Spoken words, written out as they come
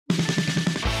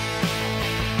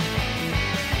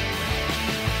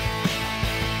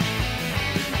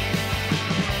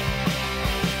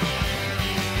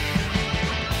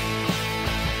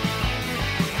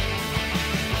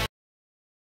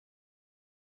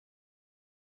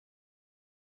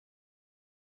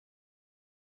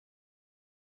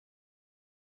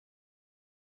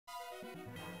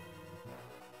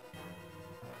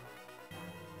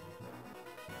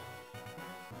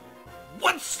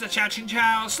What's the chow,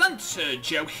 Chinchow?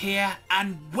 LanturnJoe here,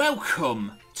 and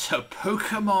welcome to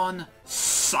Pokemon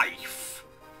Saiph.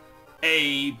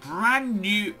 A brand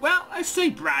new, well, I say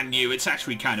brand new, it's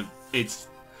actually kind of, it's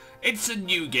a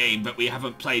new game that we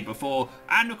haven't played before.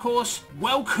 And of course,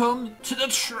 welcome to the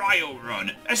trial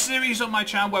run, a series on my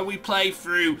channel where we play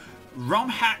through ROM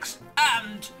hacks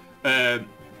and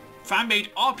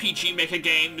fan-made RPG Maker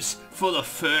games for the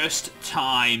first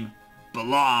time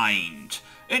blind,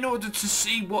 in order to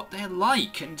see what they're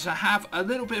like and to have a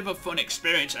little bit of a fun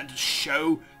experience and to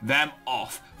show them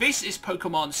off. This is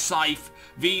Pokemon Saiph.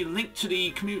 The link to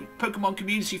the Pokemon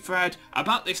community thread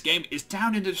about this game is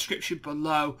down in the description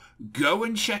below. Go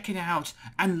and check it out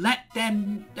and let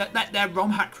their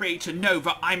ROM hack creator know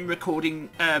that I'm recording,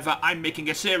 that I'm making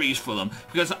a series for them,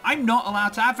 because I'm not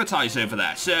allowed to advertise over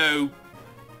there. So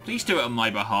please do it on my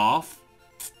behalf.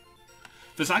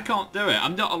 Because I can't do it.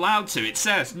 I'm not allowed to. It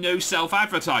says no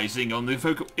self-advertising on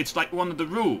the it's like one of the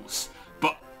rules.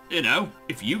 But, you know,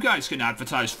 if you guys can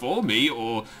advertise for me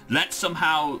or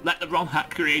somehow let the ROM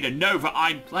hack creator know that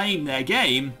I'm playing their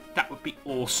game, that would be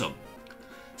awesome.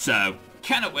 So,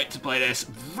 cannot wait to play this.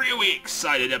 Really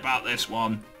excited about this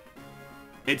one.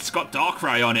 It's got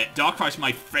Darkrai on it. Darkrai's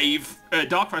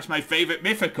my favorite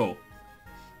mythical.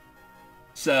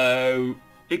 So,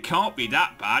 it can't be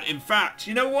that bad. In fact,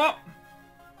 you know what?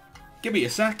 Give me a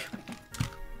sec.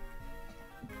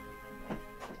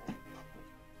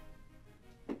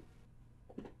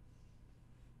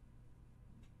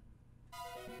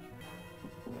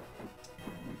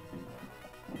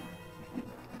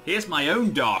 Here's my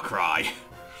own Darkrai.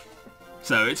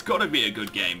 So it's got to be a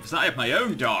good game, because I have my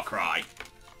own Darkrai.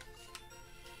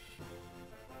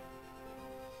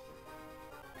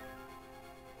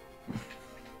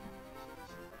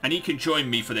 And he can join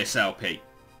me for this LP.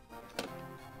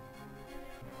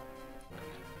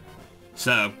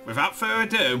 So, without further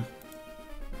ado,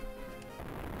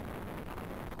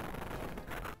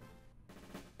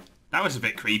 that was a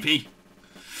bit creepy.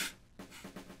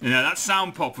 You know, that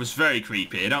sound pop was very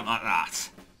creepy. I don't like that.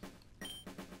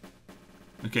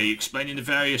 Okay, explaining the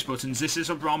various buttons. This is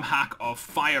a ROM hack of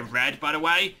Fire Red, by the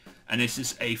way. And this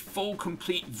is a full,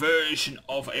 complete version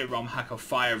of a ROM hack of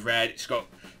Fire Red. It's got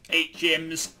 8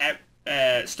 gyms,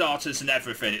 starters and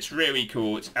everything. It's really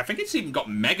cool. I think it's even got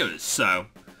Megas, so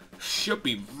should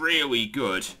be really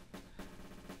good.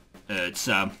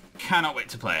 So, cannot wait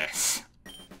to play this.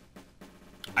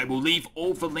 I will leave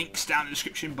all the links down in the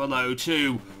description below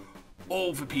to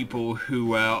all the people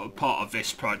who are part of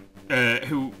this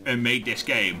who made this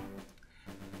game.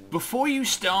 Before you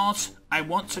start, I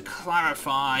want to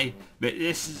clarify that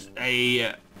this is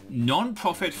a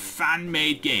non-profit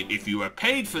fan-made game. If you were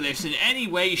paid for this in any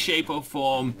way, shape or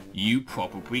form, you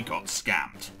probably got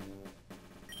scammed.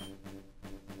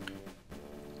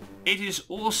 It is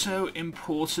also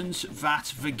important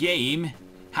that the game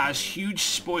has huge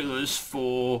spoilers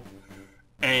for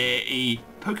a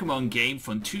Pokemon game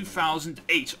from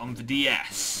 2008 on the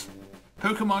DS.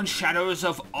 Pokemon Shadows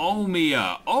of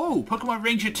Almia. Oh, Pokemon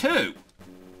Ranger 2.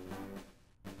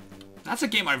 That's a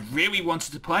game I really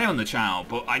wanted to play on the channel,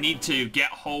 but I need to get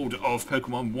hold of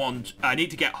Pokemon 1. I need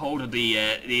to get hold of the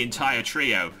entire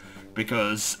trio,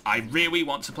 because I really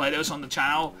want to play those on the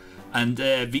channel. And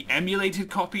the emulated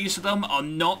copies of them are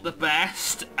not the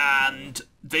best, and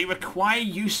they require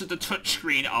use of the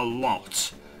touchscreen a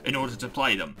lot in order to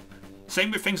play them.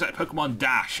 Same with things like Pokemon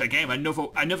Dash,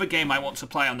 another game I want to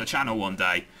play on the channel one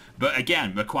day, but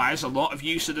again, requires a lot of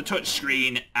use of the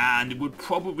touchscreen and would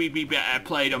probably be better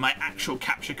played on my actual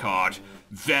capture card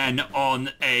than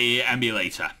on a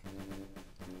emulator.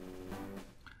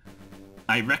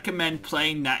 I recommend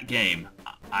playing that game.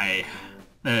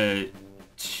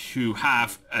 To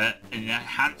have an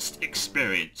enhanced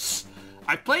experience.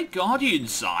 I played Guardian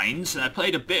Signs and I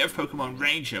played a bit of Pokemon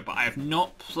Ranger, but I have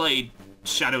not played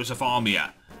Shadows of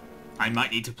Almia. I might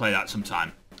need to play that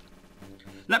sometime.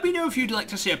 Let me know if you'd like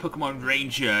to see a Pokemon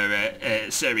Ranger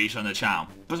series on the channel,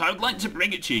 but I would like to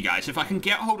bring it to you guys if I can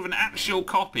get hold of an actual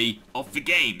copy of the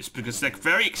games, because they're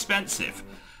very expensive,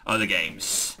 other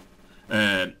games.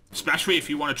 Especially if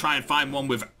you want to try and find one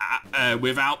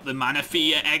without the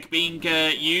Manaphy egg being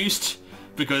used,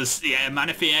 because the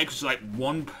Manaphy egg was like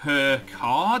 1 per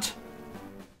card.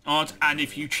 And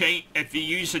if the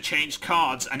user changed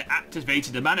cards and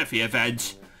activated the Manaphy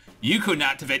event, you couldn't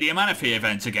activate the Manaphy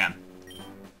event again.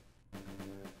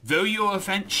 Through your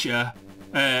adventure,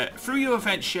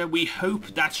 we hope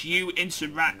that you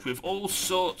interact with all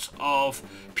sorts of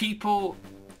people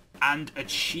and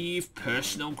achieve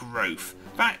personal growth.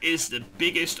 That is the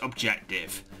biggest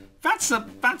objective. That's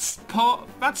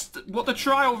what the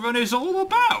trial run is all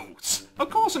about. Of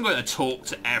course I'm going to talk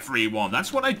to everyone.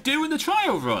 That's what I do in the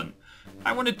trial run.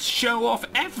 I want to show off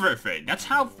everything. That's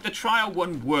how the trial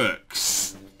run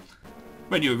works.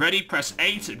 When you're ready, press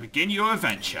A to begin your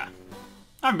adventure.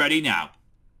 I'm ready now.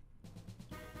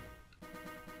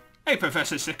 Hey,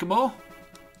 Professor Sycamore.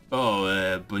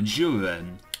 Oh, bonjour.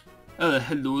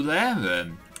 Hello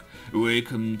there.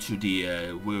 Welcome to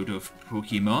the world of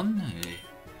Pokemon.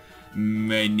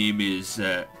 My name is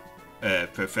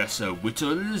Professor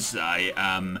Whittles. I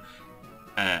am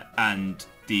I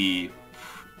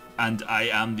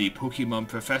am the Pokemon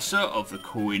Professor of the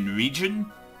Cohen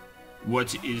region.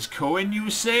 What is Cohen, you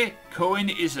say? Cohen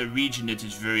is a region that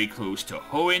is very close to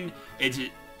Hoenn,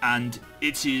 and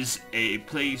it is a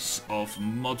place of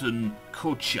modern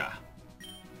culture.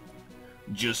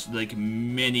 Just like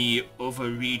many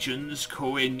other regions,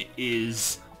 Cohen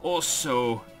is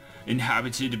also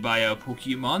inhabited by our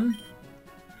Pokemon.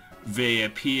 They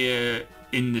appear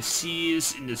in the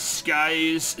seas, in the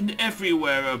skies, and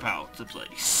everywhere about the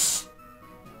place.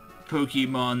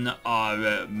 Pokemon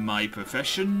are my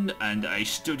profession, and I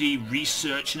study,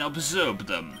 research, and observe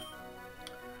them.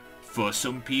 For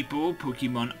some people,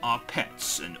 Pokemon are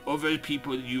pets, and other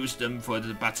people use them for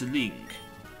the battling.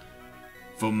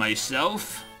 For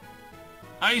myself,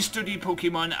 I study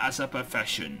Pokemon as a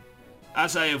profession,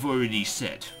 as I have already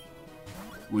said.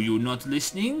 Were you not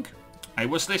listening? I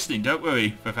was listening, don't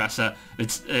worry, Professor.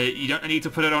 It's you don't need to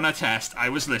put it on a test. I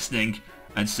was listening,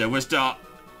 and so was Darkrai.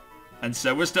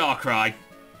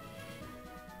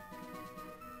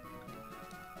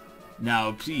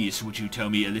 Now, please, would you tell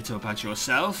me a little about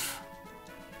yourself?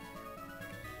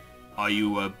 Are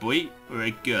you a boy or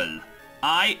a girl?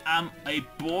 I am a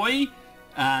boy,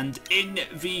 and in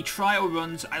the trial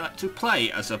runs, I like to play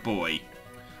as a boy.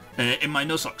 In my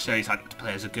Nuzlocke series, I like to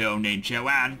play as a girl named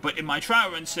Joanne, but in my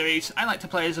trial run series, I like to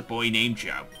play as a boy named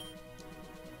Joe.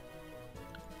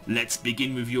 Let's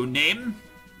begin with your name.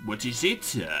 What is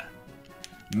it?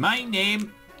 My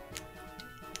name...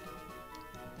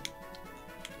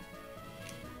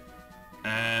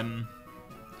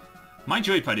 My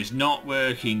joypad is not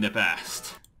working the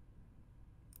best.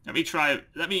 Let me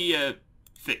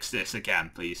fix this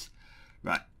again, please.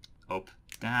 Right. Up,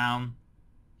 down,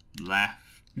 left.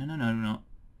 No.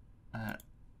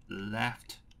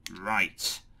 Left,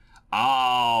 right.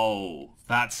 Oh,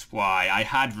 that's why. I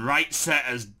had right set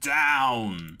as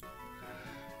down.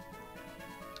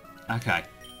 Okay.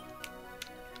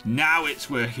 Now it's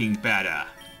working better.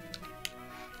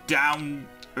 Down,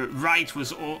 right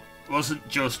wasn't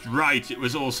just right, it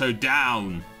was also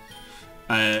down.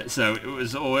 So it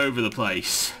was all over the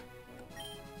place.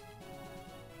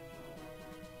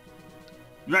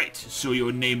 Right, so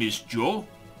your name is Joe?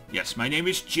 Yes, my name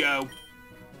is Joe.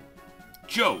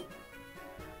 Joe,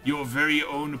 your very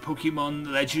own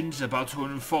Pokemon legends about to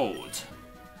unfold.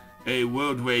 A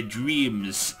world where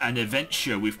dreams and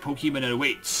adventure with Pokemon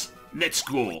awaits. Let's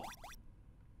go.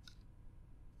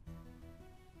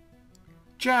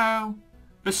 Joe,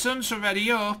 the sun's already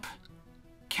up.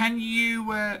 Can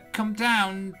you come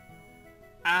down?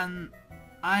 And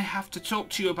I have to talk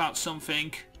to you about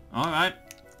something. Alright,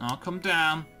 I'll come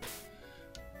down.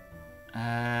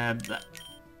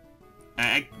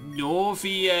 Ignore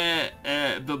the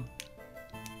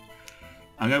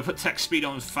I'm going to put text speed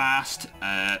on fast,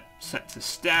 set to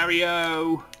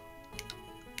stereo,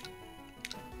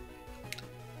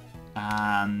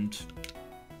 and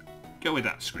go with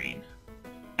that screen.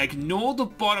 Ignore the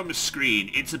bottom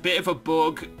screen, it's a bit of a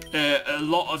bug, a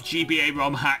lot of GBA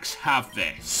ROM hacks have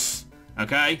this,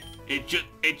 okay? It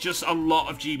just a lot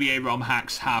of GBA ROM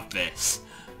hacks have this.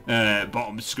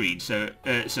 Bottom screen. So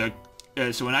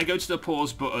when I go to the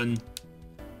pause button,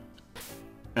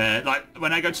 like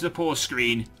when I go to the pause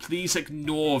screen, please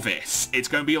ignore this. It's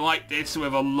going to be like this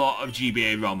with a lot of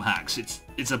GBA ROM hacks.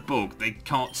 It's a bug. They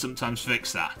can't sometimes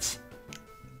fix that.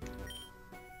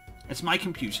 It's my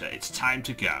computer. It's time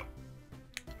to go.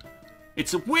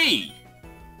 It's a Wii.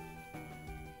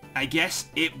 I guess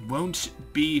it won't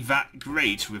be that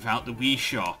great without the Wii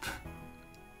Shop.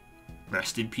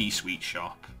 Rest in peace, Wii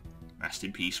Shop. Rest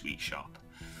in peace, Wii Shop.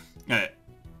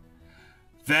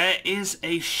 There is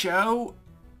a show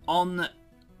on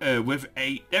with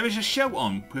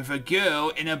a girl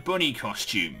in a bunny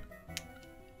costume.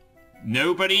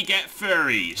 Nobody get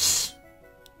furries.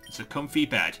 It's a comfy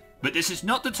bed, but this is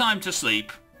not the time to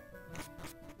sleep.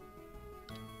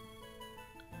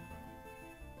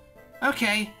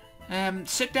 Okay,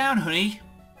 sit down, honey.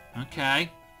 Okay.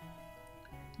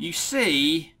 You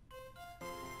see,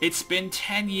 It's been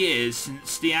 10 years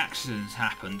since the accident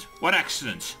happened. What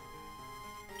accident?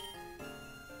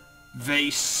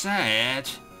 They said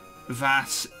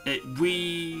that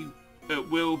we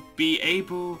will be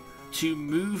able to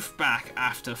move back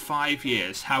after 5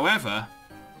 years. However,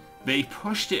 they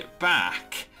pushed it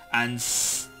back and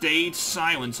stayed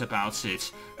silent about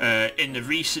it in the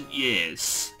recent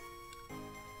years.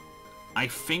 I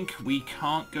think we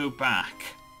can't go back.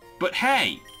 But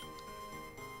hey,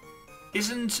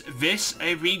 isn't this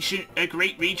a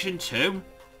great region too?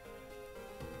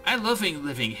 I'm loving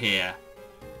living here,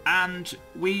 and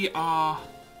we are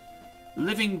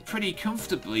living pretty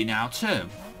comfortably now too.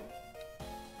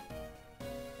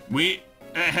 We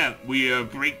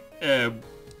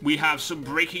have some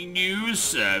breaking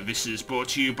news. This is brought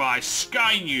to you by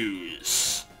Sky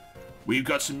News. We've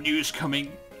got some news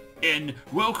coming in.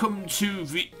 Welcome to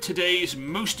today's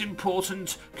most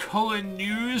important Colin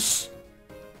news.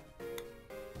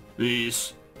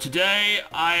 Today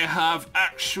I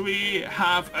actually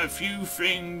have a few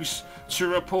things to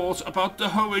report about the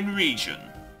Hoenn region.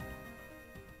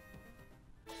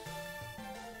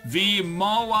 The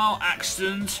Marwal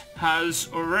accident has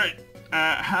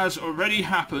already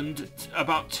happened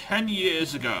about 10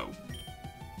 years ago.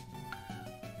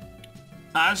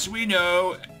 As we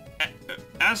know,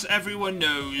 as everyone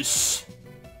knows...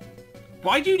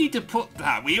 Why do you need to put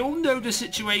that? We all know the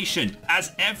situation.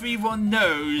 As everyone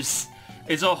knows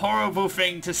is a horrible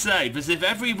thing to say, because if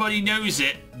everybody knows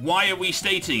it, why are we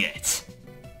stating it?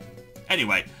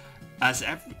 Anyway, as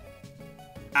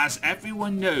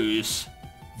everyone knows,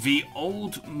 the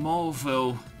old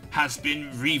Marvel has been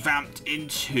revamped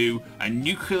into a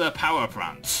nuclear power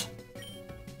plant.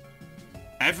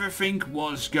 Everything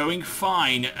was going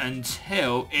fine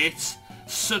until it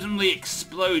suddenly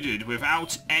exploded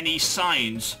without any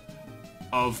signs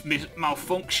of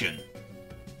malfunction.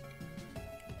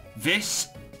 This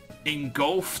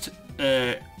endangered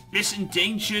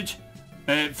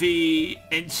the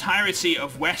entirety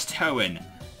of West Hoenn,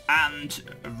 and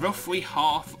roughly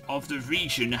half of the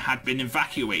region had been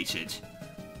evacuated.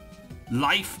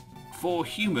 Life for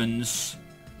humans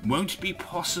won't be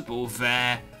possible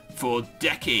there for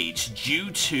decades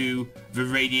due to the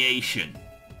radiation.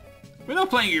 We're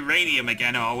not playing uranium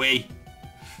again, are we?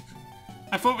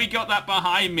 I thought we got that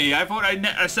behind me. I thought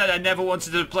I said I never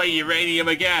wanted to play uranium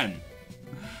again.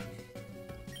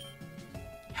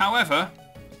 However,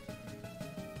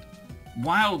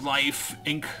 wildlife,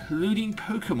 including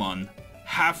Pokemon,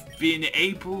 have been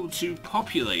able to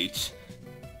populate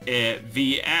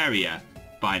the area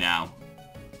by now.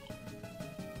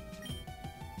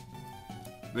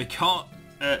 The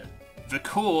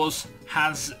cause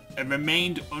has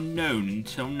remained unknown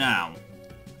until now.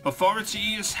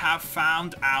 Authorities have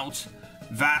found out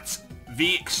that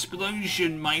the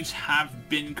explosion might have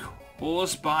been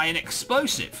caused by an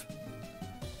explosive.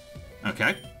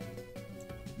 Okay.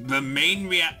 The main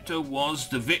reactor was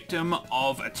the victim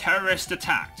of a terrorist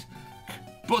attack,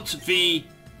 but the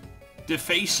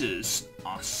defacers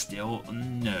are still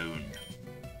unknown.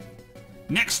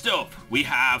 Next up, we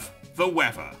have the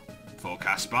weather,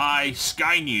 forecast by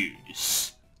Sky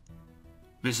News.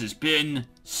 This has been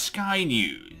Sky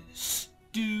News.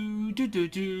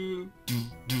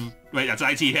 Wait, that's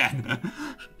ITN.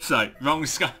 Sorry,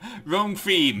 wrong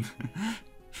theme.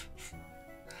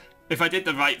 If I did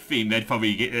the right theme, they'd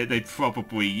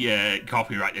probably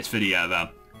copyright this video though.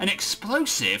 An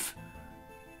explosive?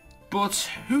 But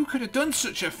who could have done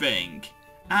such a thing?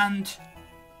 And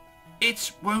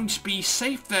it won't be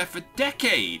safe there for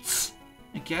decades.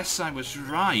 I guess I was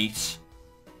right.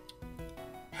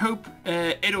 Hope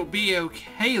it'll be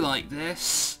okay like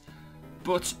this.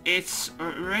 But it's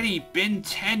already been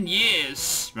 10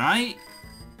 years, right?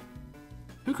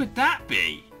 Who could that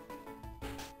be?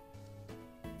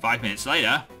 5 minutes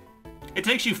later. It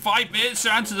takes you 5 minutes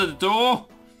to answer the door?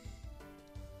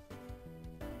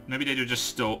 Maybe they do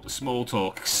just small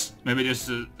talks. Maybe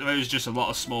there's just a lot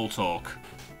of small talk.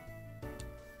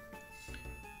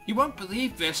 You won't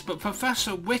believe this, but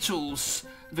Professor Whittles,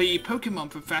 the Pokemon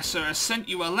professor, has sent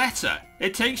you a letter.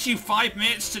 It takes you 5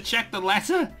 minutes to check the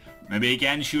letter? Maybe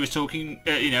again she was talking,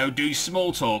 doing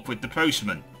small talk with the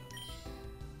postman.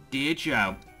 Dear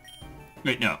Joe.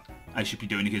 Wait, no. I should be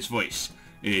doing his voice.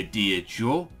 Dear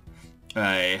Joe,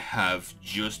 I have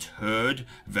just heard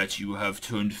that you have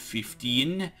turned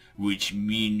 15, which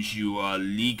means you are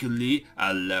legally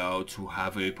allowed to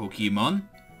have a Pokemon.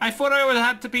 I thought I would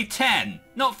have to be 10,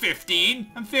 not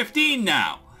 15. I'm 15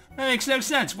 now. That makes no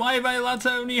sense. Why am I allowed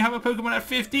to only have a Pokemon at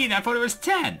 15? I thought it was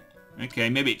 10. Okay,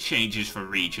 maybe it changes for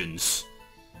regions.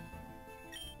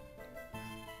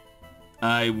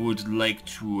 I would like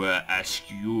to ask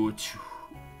you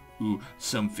to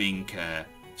something.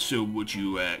 So would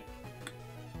you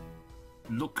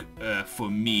look for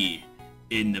me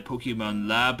in the Pokemon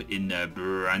Lab in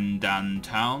Bidon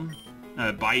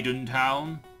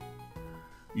Town?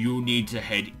 You need to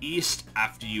head east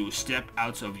after you step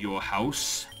out of your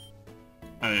house.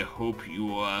 I hope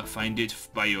you find it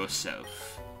by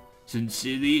yourself.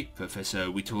 Sincerely, Professor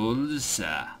Whittles.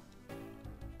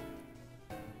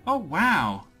 Oh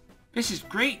wow, this is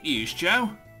great news,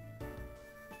 Joe.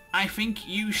 I think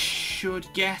you should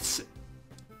get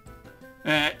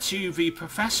to the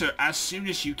Professor as soon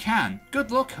as you can.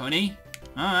 Good luck, honey.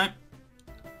 Alright.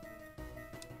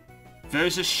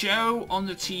 There's a show on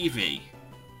the TV.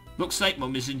 Looks like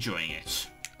Mum is enjoying it.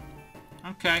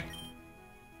 Okay.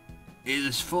 It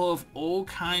is full of all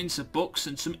kinds of books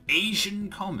and some Asian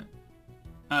comics.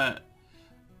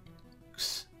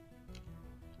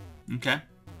 Okay.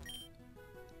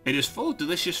 It is full of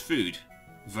delicious food,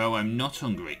 though I'm not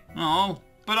hungry. Oh,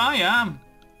 but I am.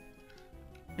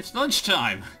 It's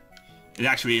lunchtime. It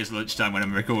actually is lunchtime when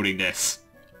I'm recording this.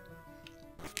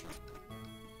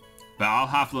 But I'll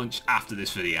have lunch after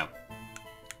this video.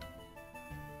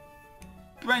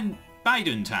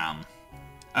 Bidon Town.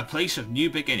 A place of new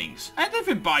beginnings. I live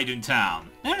in Bidon Town.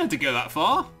 I don't have to go that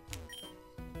far.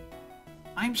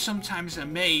 I'm sometimes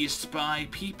amazed by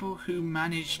people who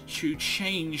manage to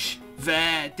change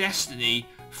their destiny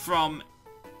from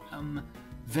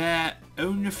their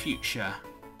own future.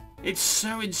 It's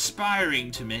so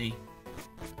inspiring to me.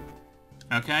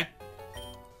 Okay.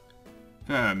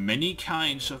 There are many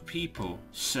kinds of people,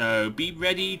 so be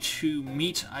ready to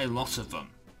meet a lot of them.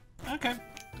 Okay.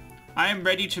 I am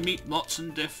ready to meet lots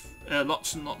and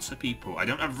lots of people. I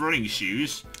don't have running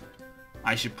shoes.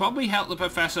 I should probably help the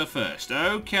Professor first.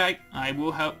 Okay, I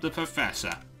will help the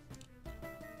Professor.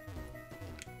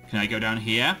 Can I go down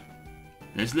here?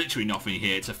 There's literally nothing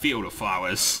here. It's a field of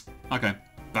flowers. Okay,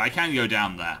 but I can go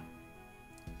down there.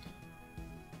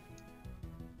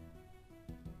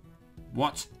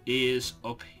 What is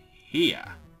up here?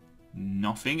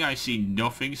 Nothing. I see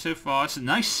nothing so far. It's a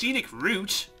nice scenic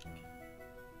route.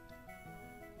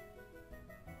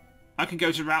 I can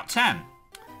go to Route 10.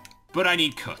 But I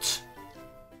need cut.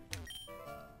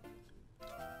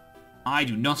 I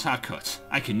do not have cut.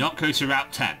 I cannot go to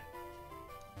Route 10.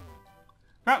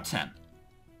 Route 10.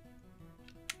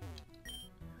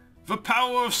 The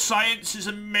power of science is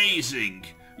amazing.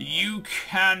 You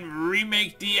can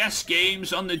remake DS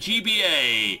games on the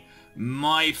GBA.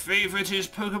 My favorite is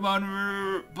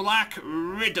Pokemon Black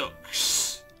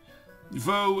Redux,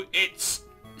 though it's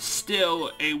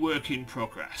still a work in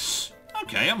progress.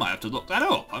 Okay, I might have to look that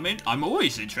up. I mean, I'm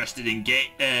always interested in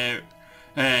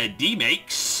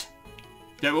demakes.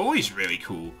 They're always really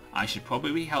cool. I should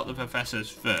probably help the professors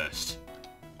first.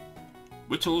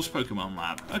 Whittle's Pokemon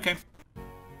Lab. Okay.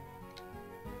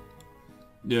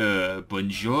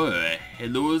 Bonjour.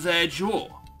 Hello there,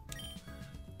 Joe.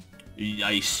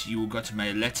 I see you got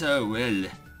my letter. Well,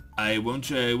 I won't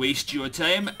waste your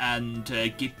time and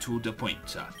get to the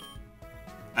point.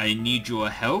 I need your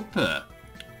help.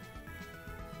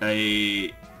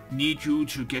 I need you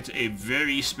to get a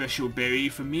very special berry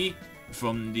for me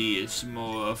from the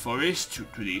small forest to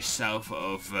the south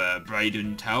of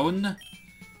Bidon Town.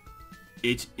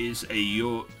 It is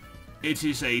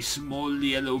a small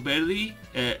yellow berry,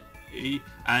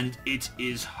 and it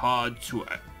is hard to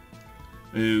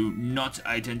not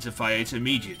identify it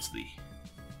immediately.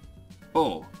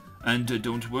 Oh, and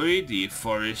don't worry, the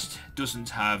forest doesn't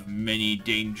have many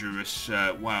dangerous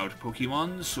wild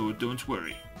Pokemon, so don't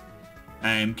worry.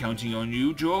 I'm counting on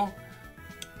you, Joe.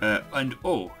 And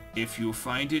oh, if you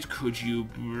find it, could you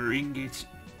bring it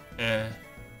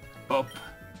up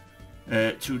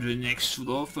to the next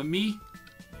floor for me?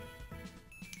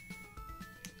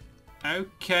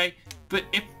 Okay, but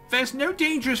if there's no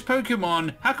dangerous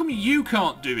Pokemon, how come you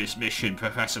can't do this mission,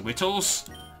 Professor Whittles?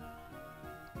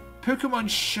 Pokemon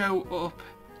show up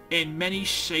in many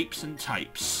shapes and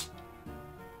types.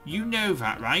 You know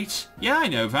that, right? Yeah, I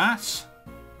know that.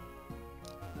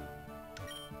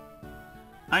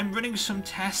 I'm running some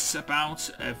tests about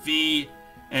the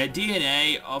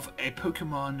DNA of a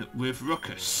Pokemon with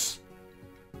Ruckus.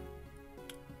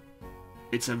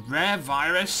 It's a rare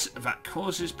virus that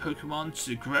causes Pokemon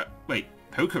to grow... Wait,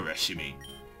 Pokerus, you mean?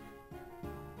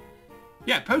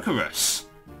 Yeah, Pokerus.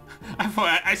 I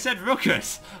thought I said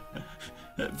Ruckus.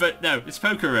 But no, it's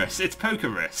Pokerus. It's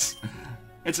Pokerus.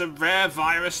 It's a rare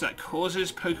virus that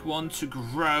causes Pokemon to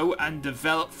grow and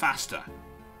develop faster.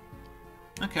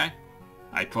 Okay.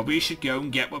 I probably should go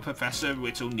and get what Professor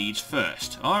Whittle needs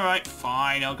first. Alright,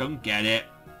 fine, I'll go and get it.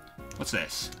 What's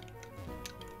this?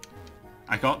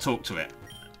 I can't talk to it.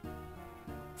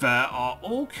 There are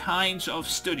all kinds of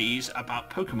studies about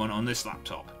Pokemon on this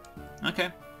laptop. Okay.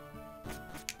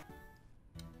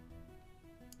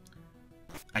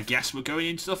 I guess we're going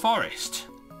into the forest.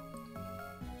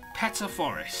 Petter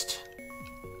Forest.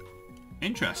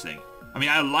 Interesting. I mean,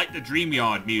 I like the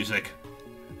Dreamyard music.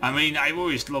 I mean, I've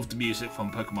always loved the music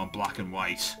from Pokemon Black and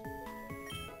White.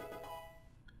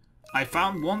 I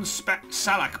found one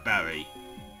Salac berry.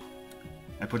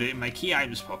 I put it in my key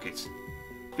items pocket.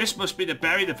 This must be the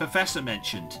berry the professor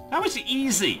mentioned. That was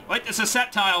easy. Wait, there's a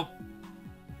Sceptile.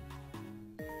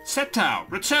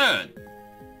 Sceptile, return.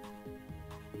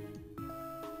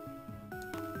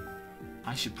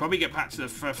 I should probably get back to the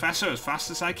professor as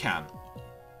fast as I can.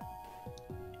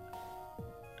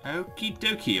 Okie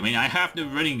dokie. I mean, I have no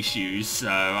running shoes, so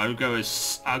I'll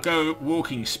go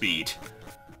walking speed.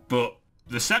 But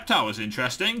the Sceptile was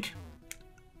interesting.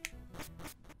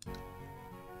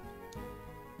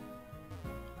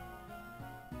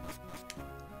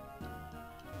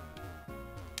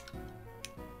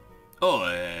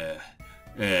 Oh,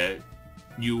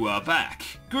 you are back.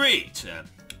 Great.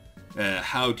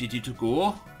 How did it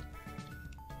go?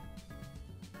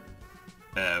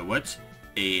 What?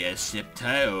 A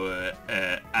Sceptile,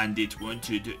 and it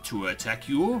wanted to attack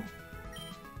you?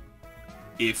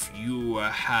 If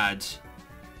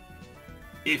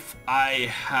I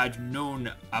had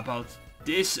known about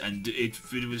this and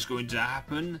if it was going to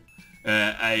happen,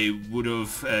 I would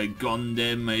have gone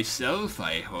there myself.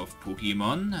 I have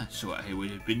Pokemon, so I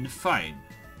would have been fine.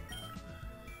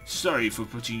 Sorry for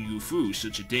putting you through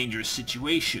such a dangerous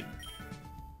situation.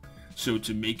 So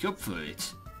to make up for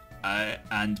it,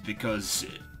 and because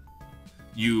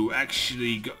you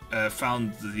actually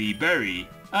found the berry,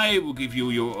 I will give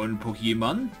you your own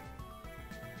Pokemon.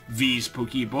 These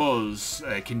Pokeballs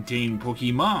contain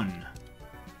Pokemon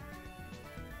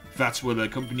that will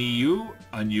accompany you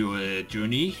on your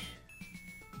journey.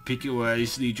 Pick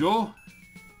wisely, Joe,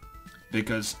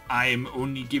 because I am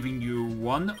only giving you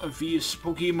one of these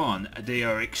Pokemon. They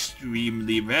are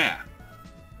extremely rare.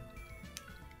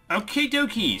 Okie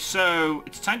dokie, so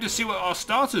it's time to see what our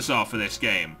starters are for this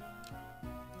game.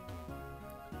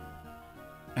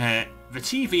 The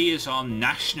TV is on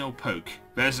National Poke.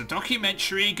 There's a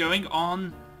documentary going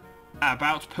on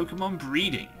about Pokemon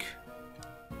breeding.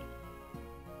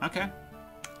 Okay.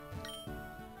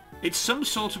 It's some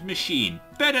sort of machine.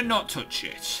 Better not touch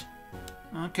it.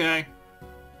 Okay.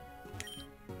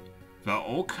 There are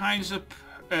all kinds of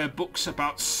books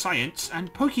about science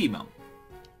and Pokemon.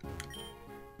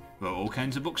 There are all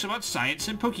kinds of books about science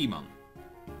and Pokemon.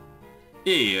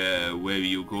 Hey, where are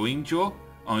you going, Joe?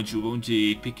 Aren't you going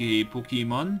to pick a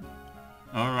Pokemon?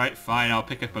 Alright, fine, I'll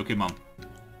pick a Pokemon.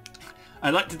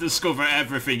 I like to discover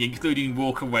everything, including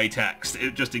walk-away text,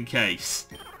 just in case.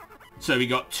 So we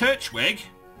got Turtwig.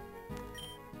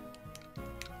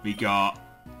 We got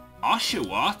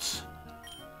Oshawott.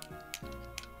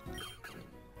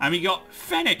 And we got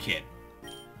Fennekin.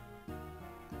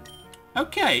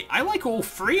 Okay, I like all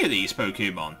three of these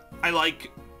Pokemon. I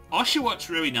like Oshawott's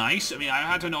really nice. I mean, I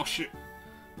had an Oshawott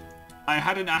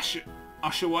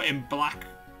in Black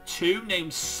 2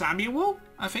 named Samuel.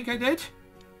 I think I did.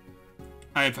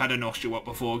 I've had an Oshawott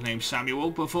before named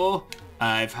Samuel before.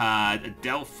 I've had a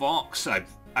Delphox.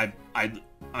 I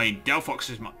mean, Delphox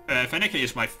is my Fennekin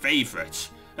is my favourite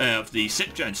of the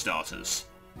 6th Gen starters.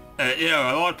 You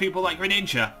know, a lot of people like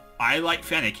Greninja. I like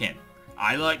Fennekin.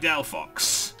 I like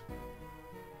Delphox.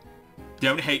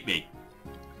 Don't hate me.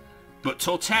 But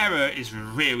Torterra is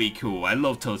really cool. I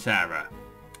love Torterra.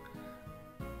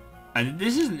 And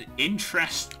this is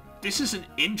an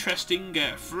interesting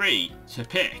three to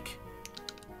pick.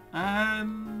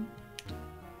 I'm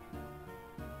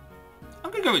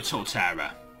gonna go with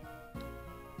Torterra.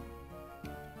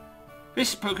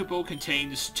 This Pokeball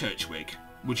contains Turtwig.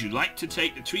 Would you like to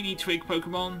take the Tweeny Twig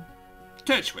Pokemon?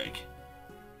 Turtwig.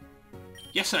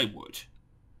 Yes, I would.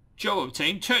 Joe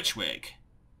obtained Turtwig.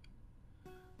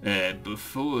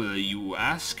 Before you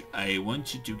ask, I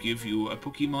wanted to give you a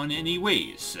Pokemon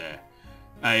anyways.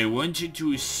 I wanted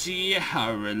to see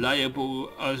how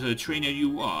reliable as a trainer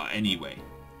you are anyway.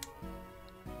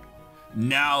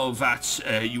 Now that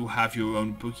you have your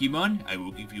own Pokemon, I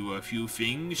will give you a few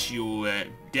things you'll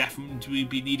definitely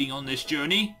be needing on this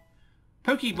journey.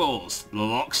 Pokeballs. The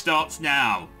lock starts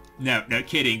now. No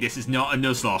kidding, this is not a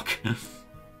Nuzlocke.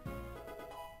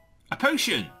 A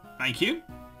potion. Thank you.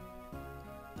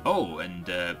 Oh, and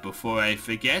before I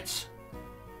forget,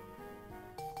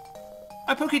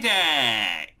 a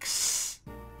Pokédex!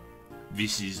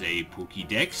 This is a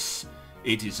Pokédex.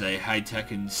 It is a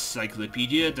high-tech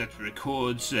encyclopedia that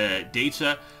records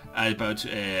data about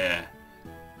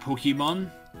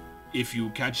Pokemon. If you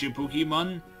catch a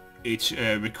Pokemon, it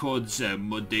records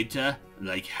mud data,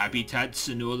 like habitats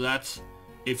and all that.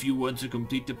 If you want to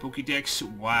complete the Pokédex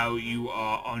while you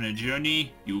are on a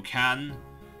journey, you can.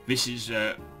 This is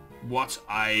what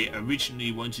I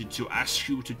originally wanted to ask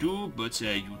you to do, but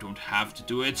you don't have to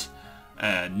do it.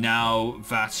 Now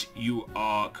that you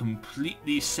are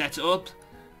completely set up,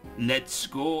 let's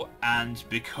go and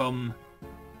become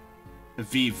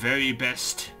the very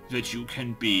best that you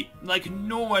can be, like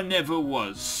no one ever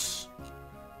was.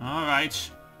 Alright,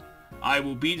 I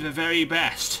will be the very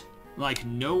best, like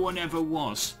no one ever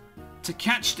was. To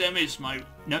catch them is my...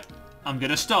 No, I'm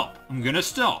gonna stop. I'm gonna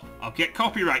stop. I'll get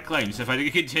copyright claims if I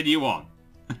continue on.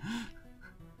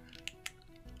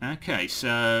 Okay,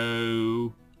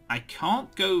 so... I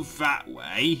can't go that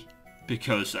way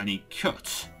because I need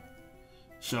cut.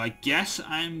 So I guess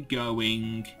I'm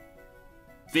going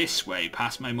this way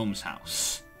past my mum's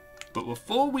house. But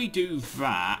before we do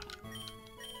that,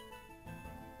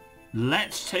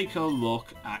 let's take a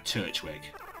look at Turtwig.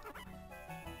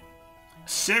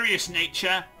 Serious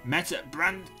nature, met at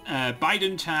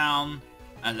Biden Town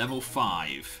at level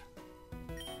 5.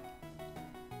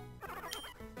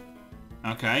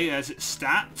 Okay, there's its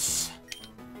stats.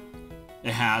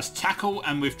 It has tackle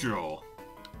and withdraw.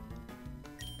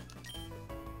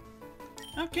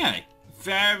 Okay,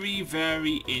 very,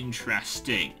 very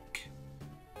interesting.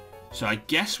 So I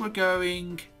guess we're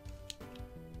going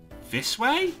this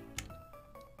way?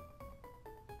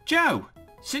 Joe,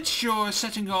 since you're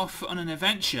setting off on an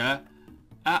adventure,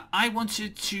 I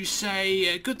wanted to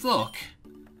say good luck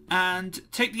and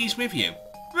take these with you.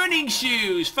 Running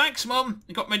shoes! Thanks, Mum.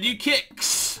 I got my new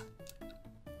kicks.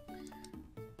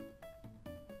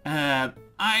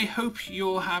 I hope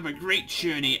you'll have a great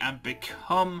journey and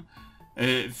become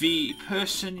the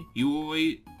person you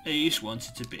always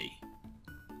wanted to be.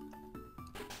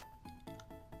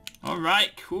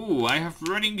 Alright, cool. I have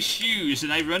running shoes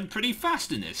and I run pretty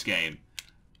fast in this game.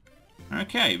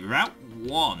 Okay, Route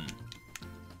 1.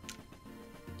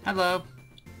 Hello.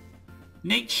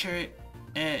 Nature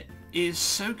is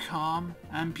so calm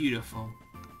and beautiful.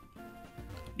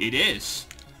 It is.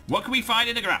 What can we find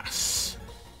in the grass?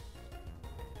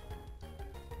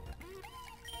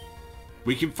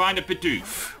 We can find a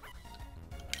Bidoof.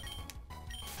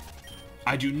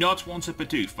 I do not want a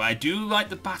Bidoof, but I do like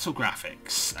the battle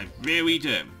graphics. I really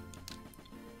do.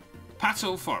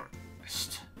 Battle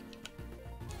Forest.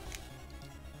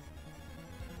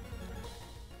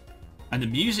 And the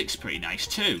music's pretty nice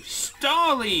too.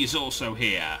 Starly's also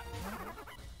here.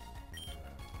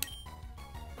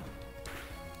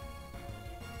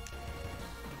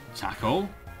 Tackle.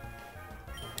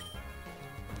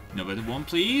 Another one,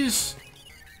 please.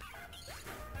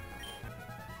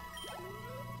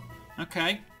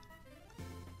 Okay.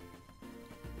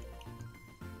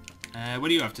 What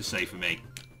do you have to say for me?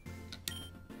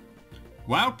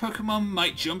 Wild Pokemon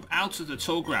might jump out of the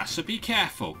tall grass, so be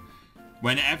careful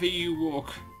whenever you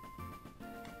walk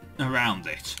around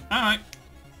it. Alright.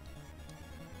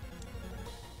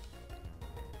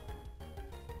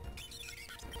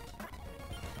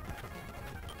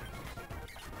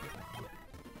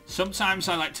 Sometimes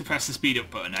I like to press the speed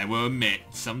up button, I will admit.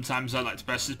 Sometimes I like to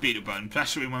press the speed up button,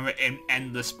 especially when we're in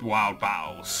endless wild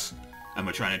battles and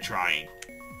we're trying to train.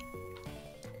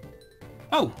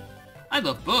 Oh, I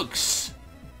love bugs.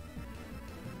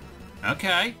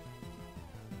 Okay.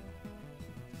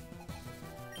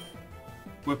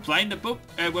 We're playing the book.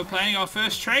 We're playing our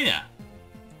first trainer.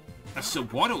 That's the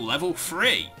Waddle level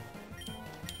 3.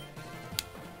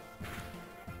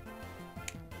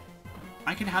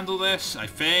 I can handle this, I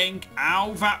think.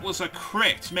 Ow, that was a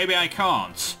crit. Maybe I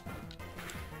can't.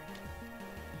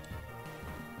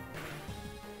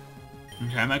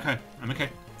 Okay, I'm okay. I'm okay.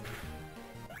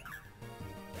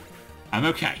 I'm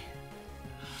okay.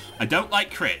 I don't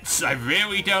like crits. I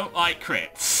really don't like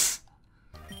crits.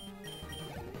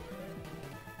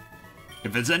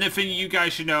 If there's anything you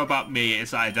guys should know about me,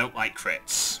 it's that I don't like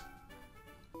crits.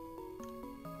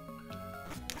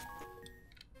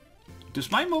 Does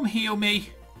my mum heal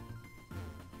me?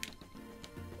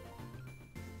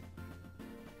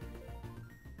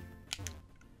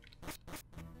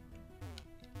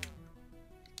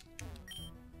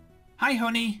 Hi,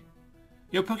 honey.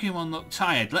 Your Pokemon look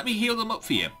tired. Let me heal them up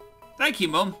for you. Thank you,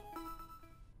 Mum.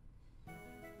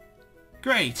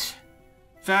 Great.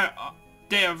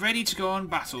 They are ready to go on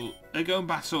battle. Go and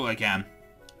battle again.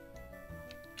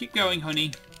 Keep going,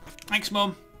 honey. Thanks,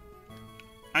 Mum.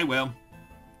 I will.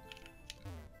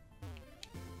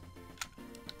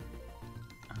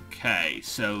 Okay,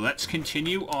 so let's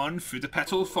continue on through the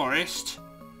Petal Forest.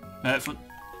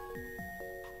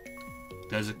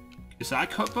 Is that a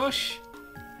cut bush?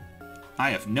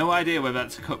 I have no idea whether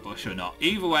that's a cut bush or not.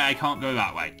 Either way, I can't go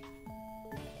that way.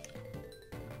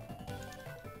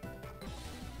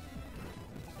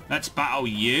 Let's battle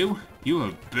you. You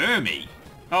are Burmy.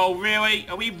 Oh, really?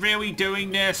 Are we really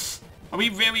doing this? Are we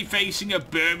really facing a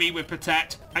Burmy with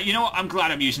Protect? You know what? I'm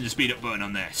glad I'm using the speed up button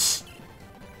on this.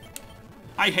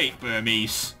 I hate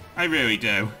Burmies. I really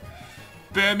do.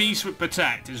 Burmies with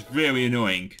Protect is really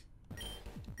annoying.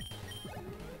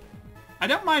 I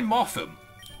don't mind Motham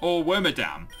or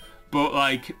Wormadam, but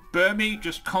like Burmy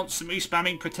just constantly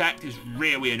spamming Protect is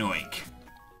really annoying.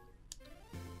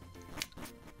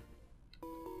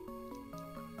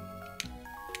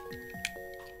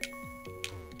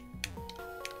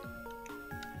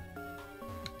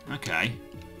 Okay.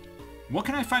 What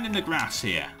can I find in the grass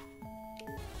here?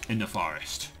 In the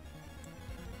forest.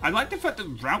 I like the fact that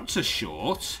routes are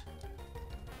short.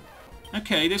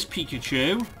 Okay, there's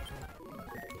Pikachu.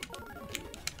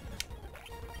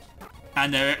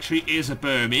 And there actually is a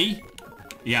Burmy.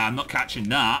 Yeah, I'm not catching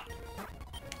that.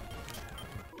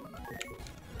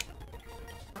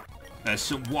 There's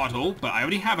some Waddle, but I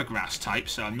already have a grass type,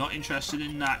 so I'm not interested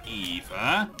in that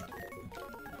either.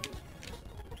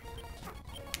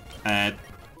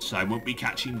 So I won't be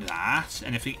catching that.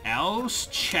 Anything else?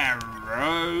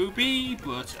 Cherubi,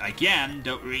 but again,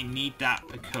 don't really need that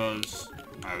because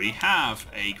I already have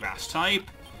a grass type.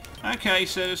 Okay,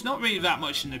 so there's not really that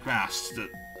much in the grass that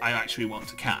I actually want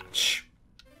to catch.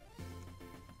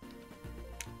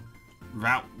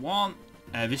 Route 1.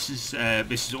 This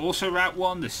is also Route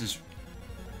 1. This is,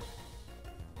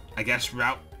 I guess,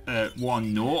 Route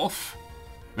 1 North.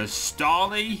 There's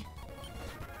Starly.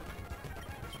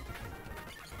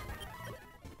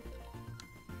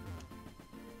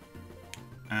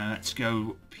 Let's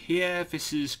go up here.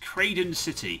 This is Craden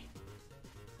City.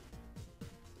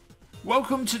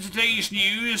 Welcome to today's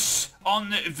news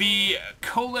on the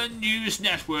Colon News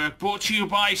Network, brought to you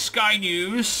by Sky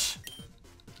News.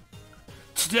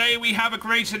 Today we have a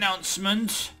great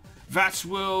announcement that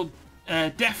will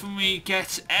definitely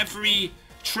get every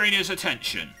trainer's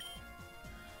attention.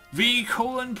 The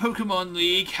Colon Pokemon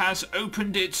League has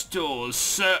opened its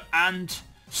doors, and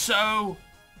so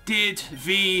did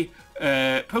the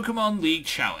Pokemon League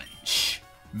Challenge.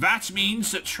 That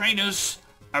means that trainers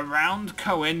around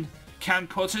Cohen can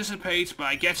participate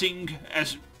by getting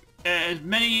as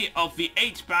many of the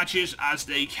 8 badges as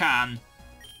they can.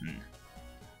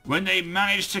 When they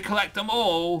manage to collect them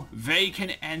all, they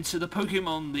can enter the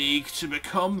Pokemon League to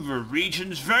become the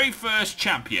region's very first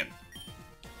champion.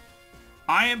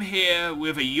 I am here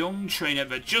with a young trainer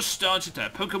that just started their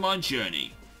Pokemon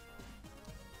journey.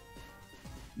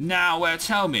 Now,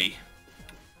 tell me,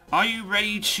 are you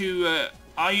ready to,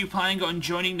 are you planning on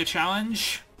joining the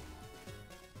challenge?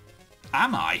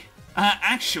 Am I?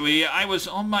 Actually, I was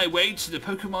on my way to the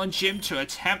Pokemon gym to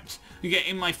attempt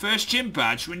getting my first gym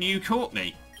badge when you caught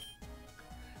me.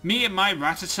 Me and my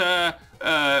Rattata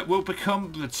will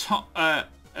become the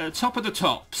top of the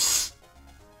tops.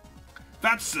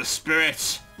 That's the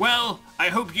spirit. Well, I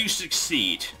hope you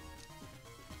succeed.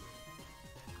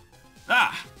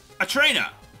 Ah, a trainer.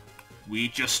 We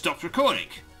just stopped recording.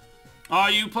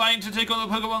 Are you planning to take on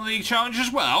the Pokemon League Challenge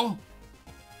as well?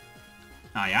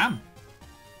 I am.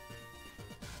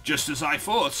 Just as I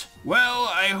thought. Well,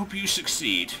 I hope you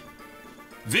succeed.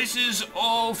 This is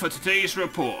all for today's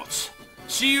report.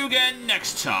 See you again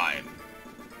next time.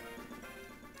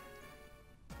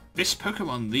 This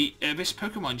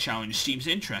Pokemon Challenge seems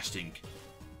interesting.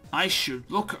 I should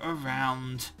look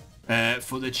around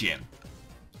for the gym.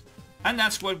 And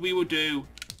that's what we will do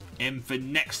in the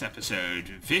next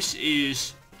episode. This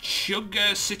is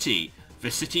Sugar City, the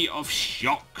city of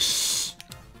shocks.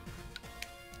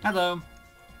 Hello.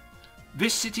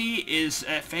 This city is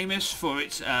famous for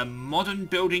its modern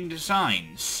building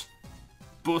designs.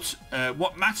 But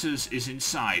what matters is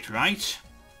inside, right?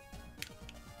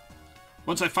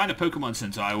 Once I find a Pokemon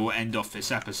Center, I will end off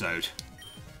this episode.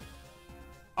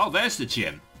 Oh, there's the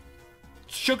gym.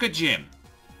 Sugar Gym.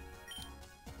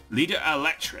 Leader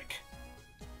Electric.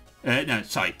 No,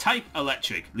 sorry, Type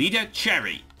Electric. Leader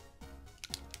Cherry.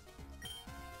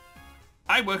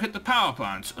 I work at the power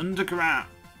plant underground,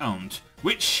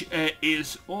 which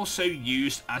is also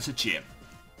used as a gym.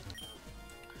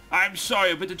 I'm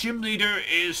sorry, but the gym leader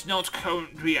is not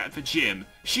currently at the gym.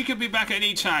 She could be back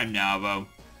any time now, though.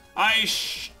 I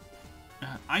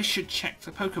should check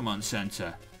the Pokemon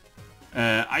Center.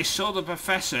 I saw the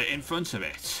professor in front of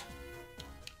it.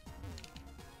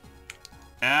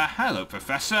 Hello,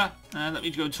 Professor. Let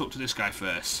me go and talk to this guy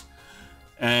first.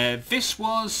 This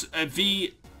was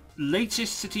the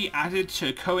latest city added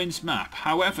to Cohen's map.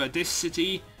 However, this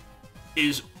city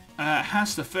is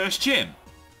has the first gym.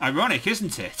 Ironic,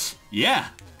 isn't it? Yeah.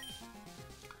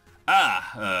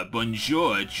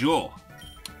 Bonjour, Joe.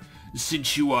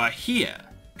 Since you are here,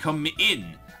 come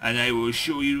in and I will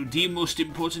show you the most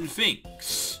important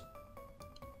things.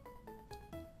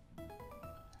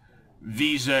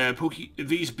 These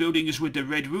buildings with the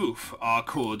red roof are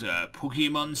called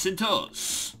Pokemon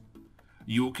Centers.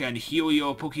 You can heal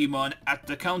your Pokemon at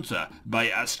the counter by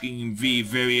asking the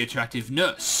very attractive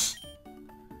nurse.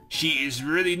 She is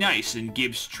really nice and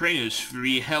gives trainers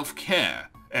free health care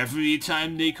every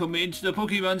time they come into the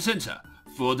Pokemon Center.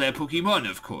 For their Pokemon,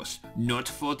 of course, not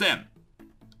for them.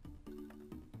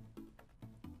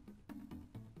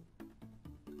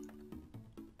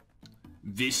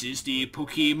 This is the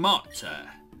Pokemart.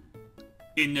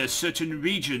 In certain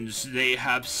regions they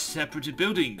have separate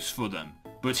buildings for them,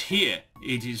 but here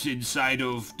it is inside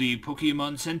of the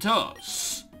Pokemon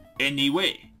Centers.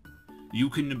 Anyway, you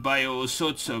can buy all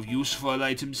sorts of useful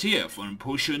items here, from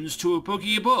potions to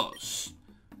Pokeballs.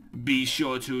 Be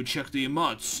sure to check the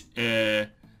marts in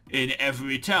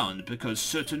every town, because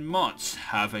certain marts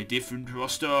have a different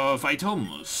roster of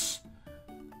items.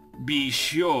 Be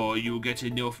sure you get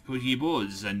enough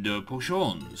Pokeballs and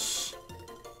potions.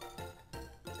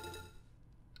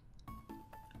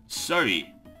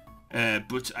 Sorry,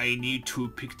 but I need to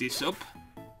pick this up.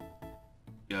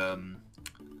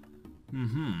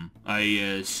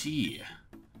 I see.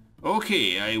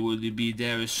 Okay, I will be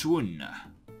there soon.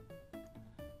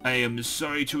 I am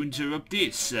sorry to interrupt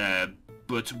this,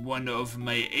 but one of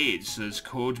my aides has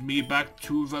called me back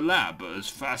to the lab as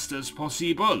fast as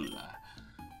possible.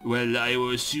 Well, I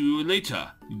will see you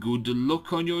later. Good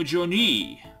luck on your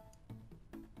journey.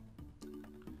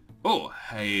 Oh,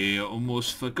 I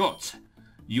almost forgot.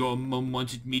 Your mum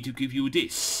wanted me to give you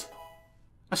this.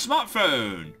 A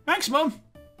smartphone! Thanks, Mum!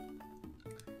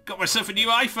 Got myself a new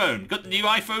iPhone! Got the new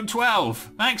iPhone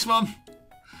 12! Thanks, Mum!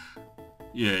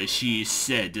 Yeah, she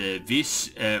said this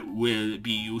will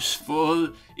be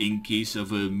useful in case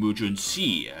of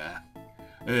emergency.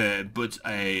 But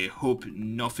I hope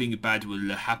nothing bad will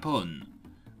happen.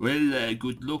 Well,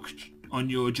 good luck on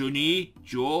your journey,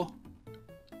 Joe.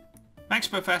 Thanks,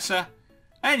 Professor.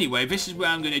 Anyway, this is where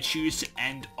I'm going to choose to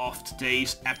end off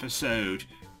today's episode.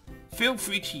 Feel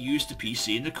free to use the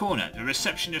PC in the corner. The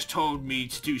receptionist told me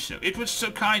to do so. It was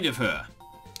so kind of her.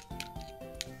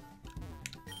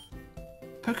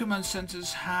 Pokemon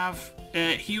centers have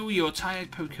heal your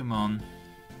tired Pokemon.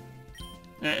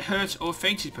 Hurt or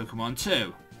fainted Pokemon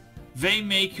too. They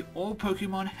make all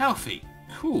Pokemon healthy.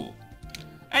 Cool.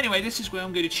 Anyway, this is where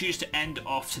I'm going to choose to end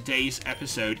off today's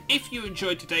episode. If you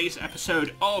enjoyed today's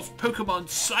episode of Pokemon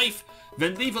Saiph,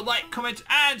 then leave a like, comment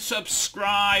and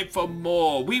subscribe for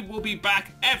more. We will be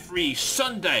back every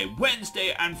Sunday,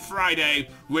 Wednesday and Friday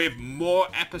with more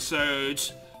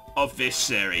episodes of this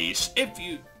series.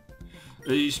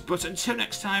 But until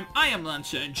next time, I am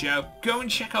LanturnJoe. Go and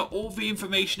check out all the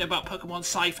information about Pokemon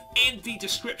Saiph in the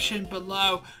description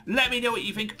below. Let me know what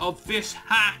you think of this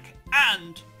hack,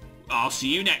 and I'll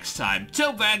see you next time.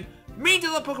 Till then, me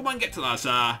till the Pokemon get to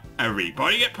Lazar,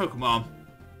 everybody get Pokemon.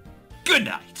 Good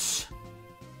night.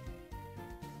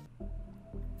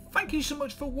 Thank you so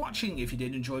much for watching. If you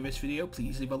did enjoy this video,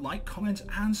 please leave a like, comment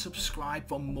and subscribe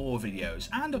for more videos.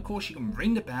 And of course you can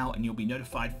ring the bell and you'll be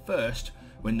notified first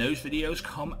when those videos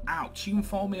come out. You can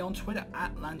follow me on Twitter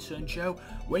at LanturnJoe,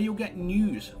 where you'll get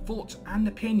news, thoughts and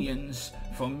opinions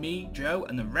from me, Joe,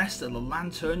 and the rest of the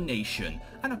Lantern Nation.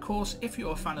 And of course, if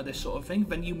you're a fan of this sort of thing,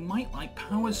 then you might like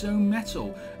Power Zone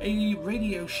Metal, a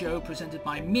radio show presented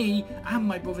by me and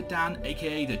my brother Dan,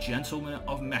 aka the Gentleman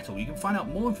of Metal. You can find out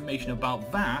more information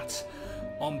about that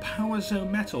on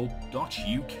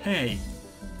powerzonemetal.uk.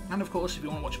 And of course, if you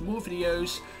want to watch more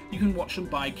videos, you can watch them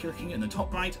by clicking in the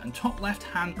top right and top left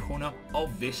hand corner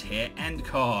of this here end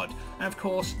card. And of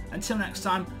course, until next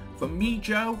time, from me,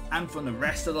 Joe, and from the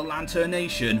rest of the Lantern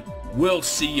Nation, we'll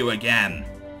see you again.